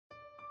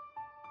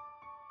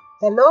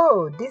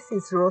Hello, this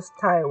is Rose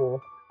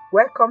Taiwo.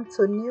 Welcome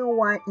to New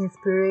Wine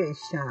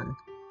Inspiration.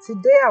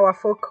 Today our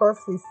focus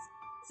is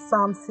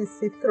Psalm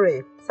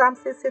 63. Psalm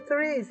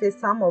 63 is a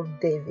psalm of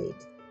David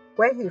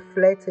where he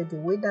fled to the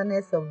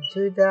wilderness of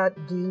Judah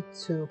due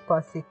to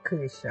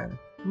persecution.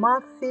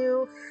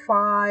 Matthew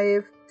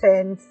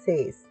 5:10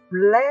 says,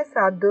 "Blessed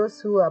are those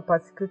who are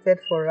persecuted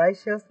for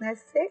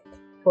righteousness' sake,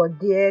 for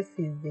theirs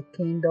is the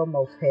kingdom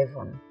of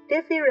heaven."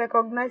 David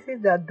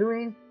recognizes that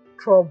during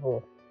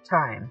trouble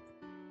time,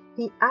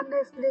 he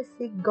earnestly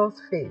seek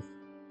God's face.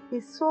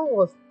 His soul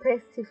was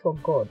thirsty for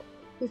God.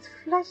 His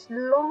flesh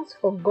longs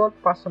for God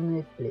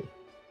passionately.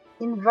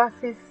 In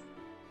verses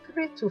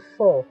 3 to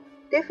 4,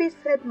 David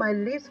said, "My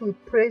lips will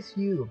praise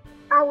you.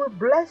 I will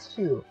bless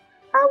you.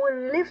 I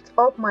will lift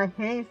up my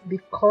hands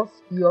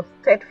because your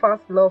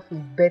steadfast love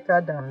is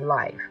better than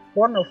life."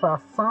 One of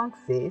our songs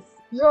says,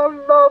 "Your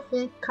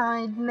loving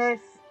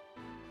kindness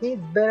is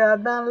better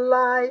than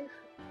life.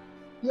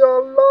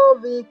 Your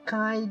loving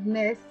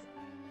kindness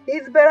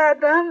is better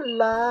than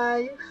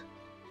life.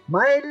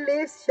 My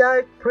lips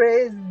shall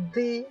praise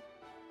thee,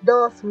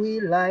 thus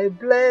will I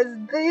bless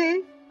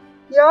thee.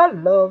 Your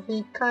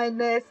loving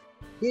kindness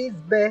is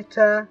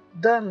better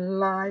than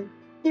life."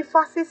 In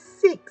verse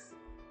 6,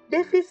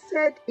 David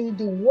said, "In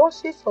the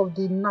watches of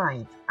the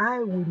night, I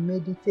will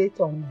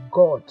meditate on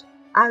God."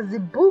 As the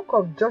book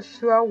of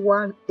Joshua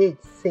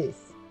 1:8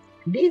 says,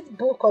 "This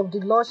book of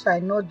the law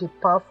shall not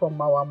depart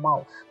from our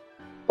mouth,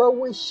 but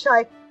we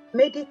shall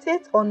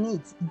meditate on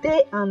it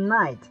day and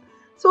night,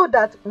 so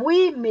that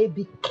we may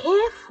be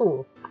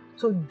careful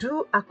to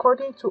do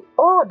according to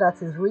all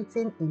that is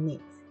written in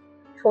it.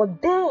 For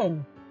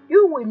then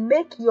you will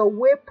make your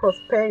way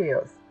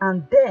prosperous,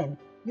 and then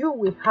you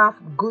will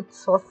have good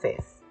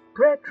success."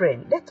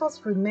 Brethren, let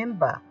us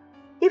remember,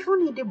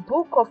 even in the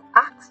book of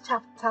Acts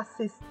chapter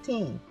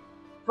 16,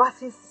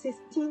 verses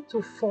 16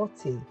 to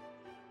 40,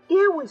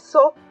 here we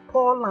saw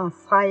Paul and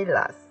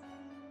Silas.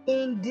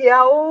 In their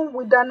own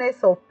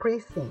wilderness of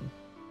prison,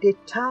 they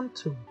turned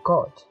to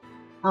God,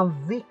 and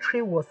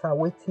victory was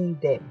awaiting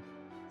them.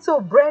 So,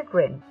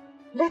 brethren,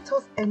 let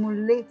us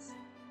emulate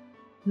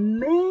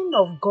men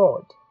of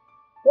God,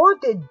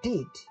 what they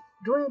did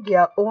during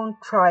their own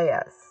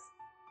trials.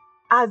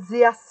 As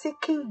they are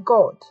seeking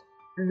God,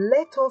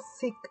 let us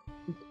seek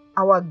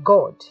our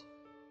God.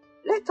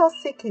 Let us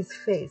seek His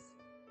face.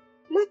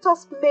 Let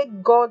us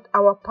make God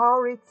our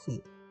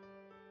priority.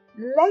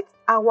 Let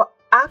our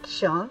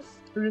actions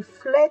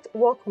reflect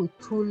what we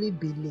truly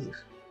believe.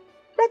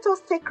 Let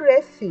us take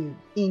refuge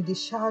in the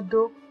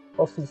shadow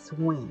of His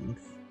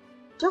wings,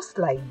 just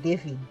like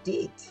David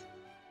did.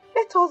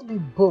 Let us be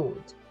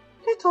bold.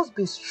 Let us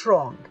be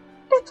strong.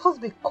 Let us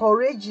be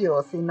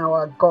courageous in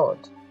our God.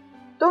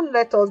 Don't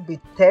let us be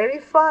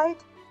terrified.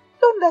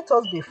 Don't let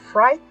us be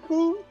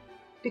frightened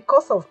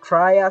because of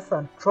trials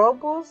and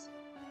troubles,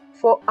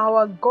 for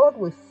our God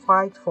will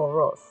fight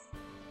for us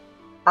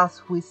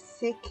as we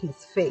seek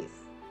His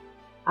face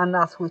and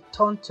as we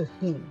turn to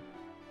Him.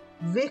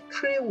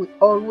 Victory will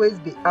always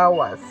be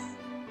ours.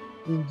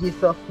 In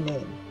Jesus'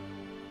 name,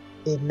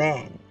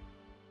 amen.